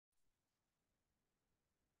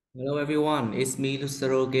Hello everyone, it's me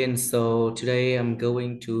Lucero again. So today I'm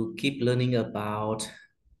going to keep learning about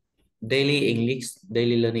daily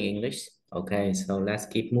learning English. Okay, so let's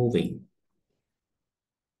keep moving.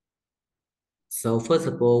 So first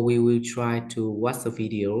of all, we will try to watch the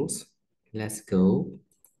videos. Let's go.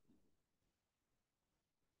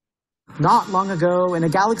 Not long ago, in a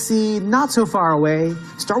galaxy not so far away,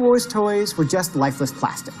 Star Wars toys were just lifeless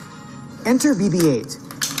plastic. Enter BB-8,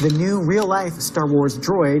 the new real-life Star Wars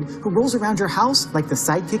droid who rolls around your house like the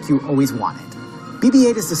sidekick you always wanted.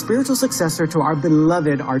 BB-8 is the spiritual successor to our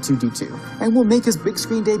beloved R2-D2 and will make his big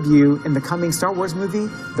screen debut in the coming Star Wars movie,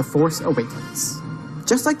 The Force Awakens.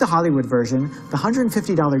 Just like the Hollywood version, the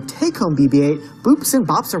 $150 take-home BB-8 boops and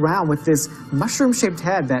bops around with this mushroom-shaped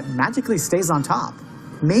head that magically stays on top.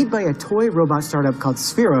 Made by a toy robot startup called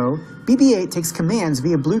Sphero, BB-8 takes commands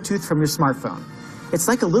via Bluetooth from your smartphone. It's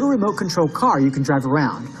like a little remote control car you can drive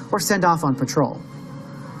around or send off on patrol.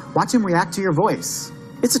 Watch him react to your voice.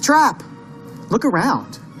 It's a trap! Look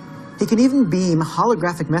around. He can even beam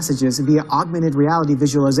holographic messages via augmented reality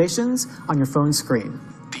visualizations on your phone screen.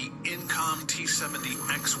 The Incom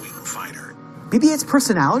T-70 X-Wing fighter. BB-8's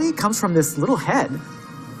personality comes from this little head.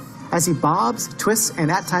 As he bobs, twists, and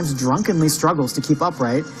at times drunkenly struggles to keep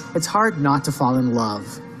upright, it's hard not to fall in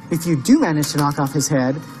love. If you do manage to knock off his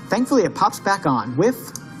head, thankfully it pops back on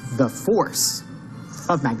with the force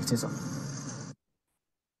of magnetism.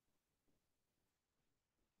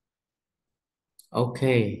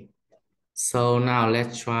 Okay, so now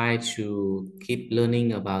let's try to keep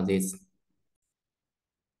learning about this.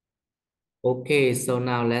 Okay, so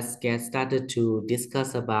now let's get started to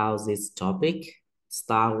discuss about this topic,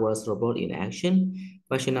 Star Wars robot in action.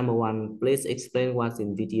 Question number one, please explain what's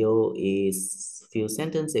in video is few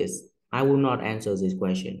sentences. I will not answer this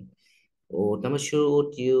question. Oh, number two,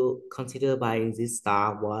 would you consider buying this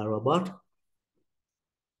Star Wars robot?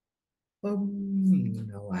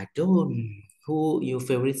 No, I don't. Who your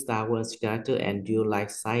favorite Star Wars character and do you like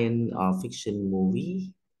science or fiction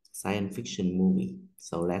movie? Science fiction movie.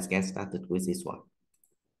 So let's get started with this one.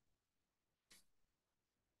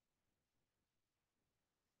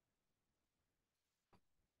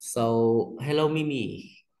 So, hello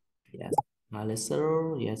Mimi. Yes.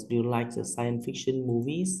 Lucero, yes, do you like the science fiction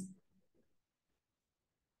movies?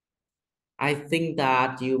 I think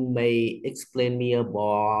that you may explain me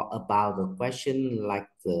more about the question like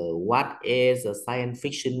what is the science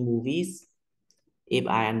fiction movies? If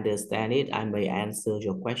I understand it, I may answer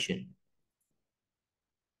your question.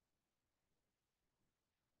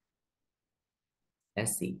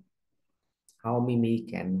 Let's see how Mimi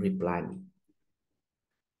can reply me.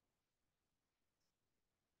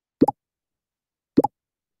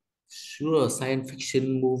 Sure, science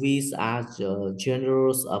fiction movies are the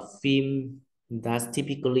genres of film that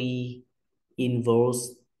typically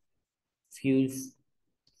involves fu-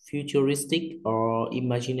 futuristic or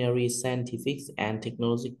imaginary scientific and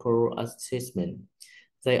technological assessment.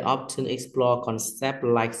 They often explore concepts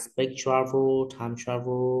like space travel, time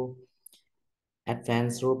travel,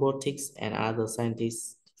 advanced robotics, and other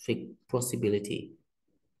scientific possibilities.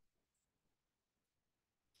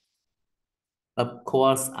 Of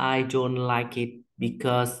course, I don't like it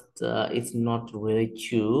because it's not really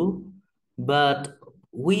true. But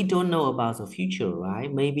we don't know about the future,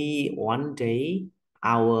 right? Maybe one day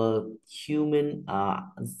our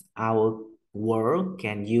our world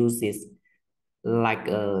can use this like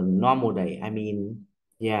a normal day. I mean,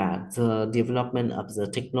 yeah, the development of the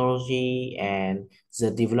technology and the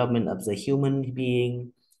development of the human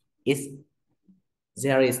being is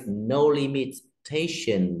there is no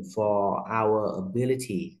limitation for our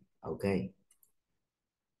ability. Okay.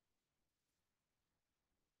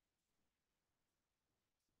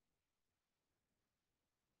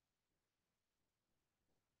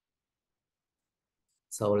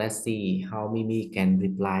 So let's see how Mimi can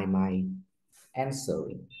reply my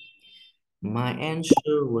answering. My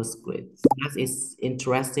answer was great. That is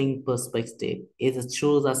interesting perspective. It is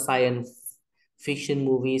true that science fiction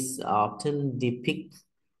movies often depict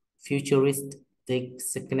futuristic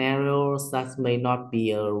scenarios that may not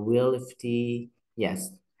be a reality.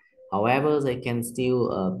 Yes. However, they can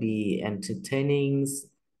still be entertaining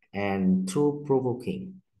and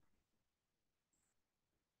thought-provoking.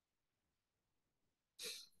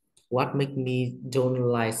 What make me don't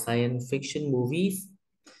like science fiction movies?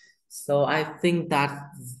 So I think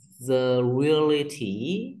that the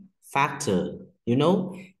reality factor,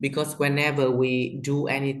 because whenever we do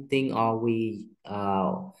anything or we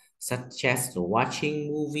suggest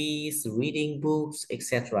watching movies, reading books,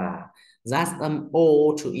 etc., that's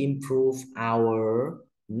all to improve our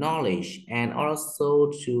knowledge and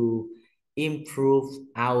also to improve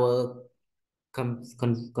our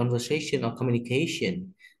conversation or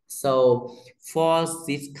communication. So for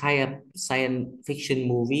this kind of science fiction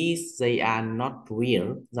movies, they are not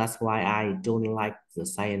real. That's why I don't like the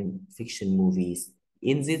science fiction movies.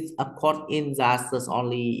 In this, of course, in that's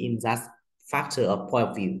only in that factor of point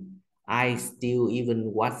of view. I still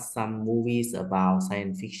even watch some movies about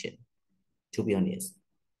science fiction, to be honest.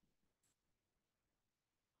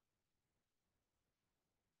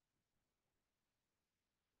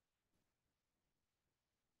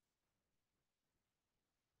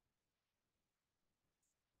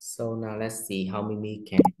 So now let's see how Mimi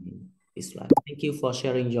can describe. Thank you for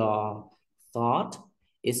sharing your thought.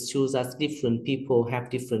 It shows that different people have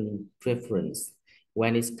different preference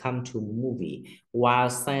when it's come to movie. While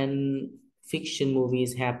science fiction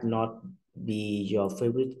movies have not be your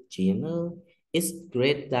favorite genre, it's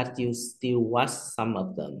great that you still watch some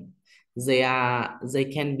of them. They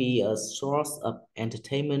can be a source of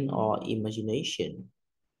entertainment or imagination.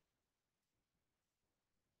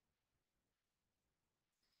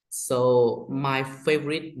 So my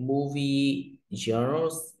favorite movie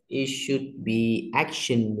genres, it should be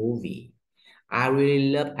action movie. I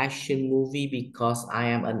really love action movie because I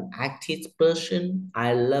am an active person.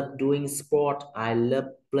 I love doing sport. I love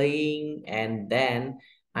playing, and then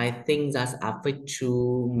I think that's affect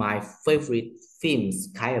to my favorite films,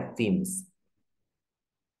 kind of films.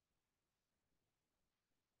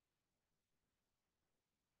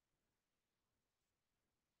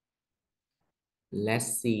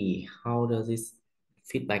 Let's see how does this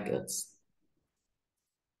feedback us.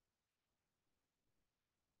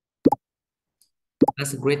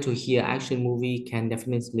 That's great to hear. Action movie can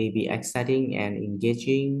definitely be exciting and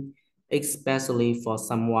engaging, especially for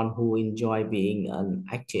someone who enjoy being an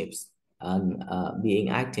active and being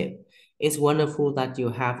active. It's wonderful that you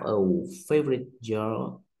have a favorite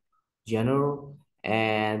genre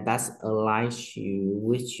and that's aligns you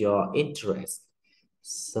with your interest.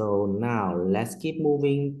 So now let's keep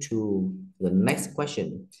moving to the next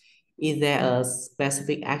question. Is there a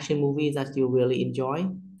specific action movie that you really enjoy?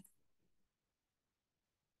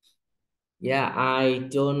 Yeah, I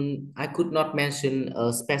could not mention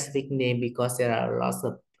a specific name because there are lots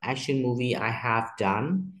of action movie I have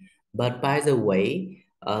done. But by the way,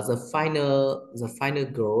 the final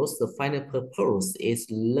goals, the final purpose is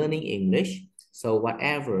learning English. So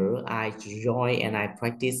whatever I join and I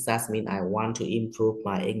practice, that means I want to improve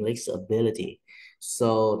my English ability.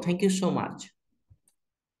 So thank you so much.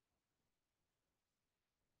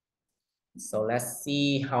 So let's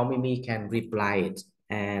see how Mimi can reply it.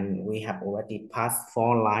 And we have already passed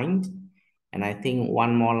 4 lines. And I think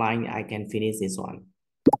one more line, I can finish this one.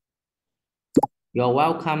 You're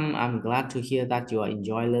welcome. I'm glad to hear that you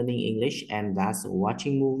enjoy learning English and that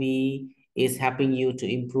watching movie is helping you to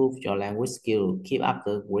improve your language skill. Keep up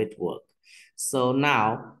the great work. So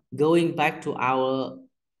now, going back to our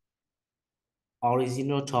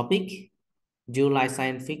original topic, do you like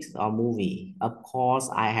science fiction or movie? Of course,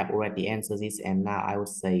 I have already answered this and now I would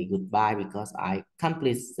say goodbye because I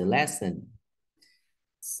complete the lesson.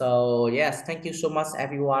 So yes, thank you so much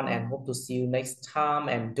everyone and hope to see you next time.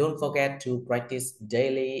 And don't forget to practice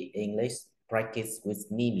daily English practice with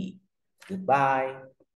Mimi. Goodbye.